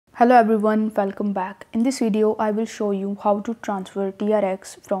Hello everyone, welcome back. In this video, I will show you how to transfer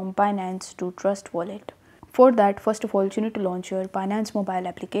TRX from Binance to Trust Wallet. For that, first of all, you need to launch your Binance mobile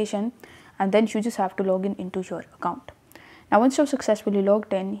application and then you just have to log in into your account. Now, once you're successfully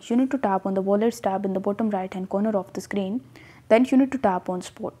logged in, you need to tap on the Wallets tab in the bottom right hand corner of the screen. Then you need to tap on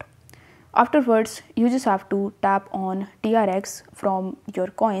Spot. Afterwards, you just have to tap on TRX from your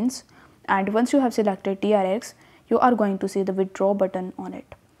coins, and once you have selected TRX, you are going to see the withdraw button on it.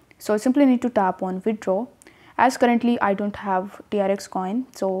 So simply need to tap on withdraw. As currently I don't have TRX coin,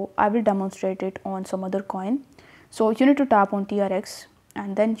 so I will demonstrate it on some other coin. So you need to tap on TRX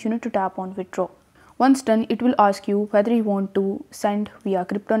and then you need to tap on withdraw. Once done, it will ask you whether you want to send via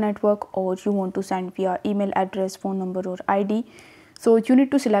crypto network or you want to send via email address, phone number or ID. So you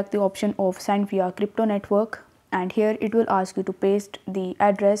need to select the option of send via crypto network, and here it will ask you to paste the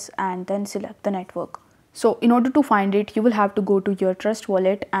address and then select the network. So in order to find it, you will have to go to your Trust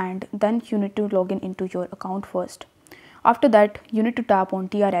wallet and then you need to log in into your account first. After that, you need to tap on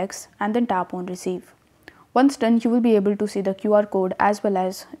TRX and then tap on receive. Once done, you will be able to see the QR code as well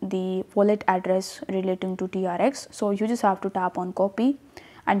as the wallet address relating to TRX. So you just have to tap on copy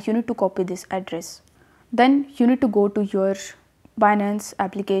and you need to copy this address. Then you need to go to your Binance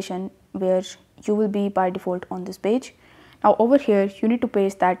application where you will be by default on this page. Now over here, you need to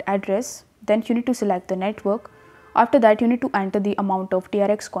paste that address. Then you need to select the network. After that, you need to enter the amount of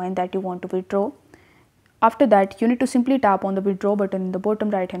TRX coin that you want to withdraw. After that, you need to simply tap on the withdraw button in the bottom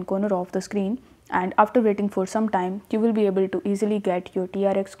right hand corner of the screen, and after waiting for some time, you will be able to easily get your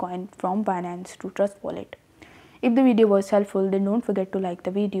TRX coin from Binance to Trust Wallet. If the video was helpful, then don't forget to like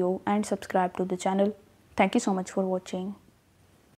the video and subscribe to the channel. Thank you so much for watching.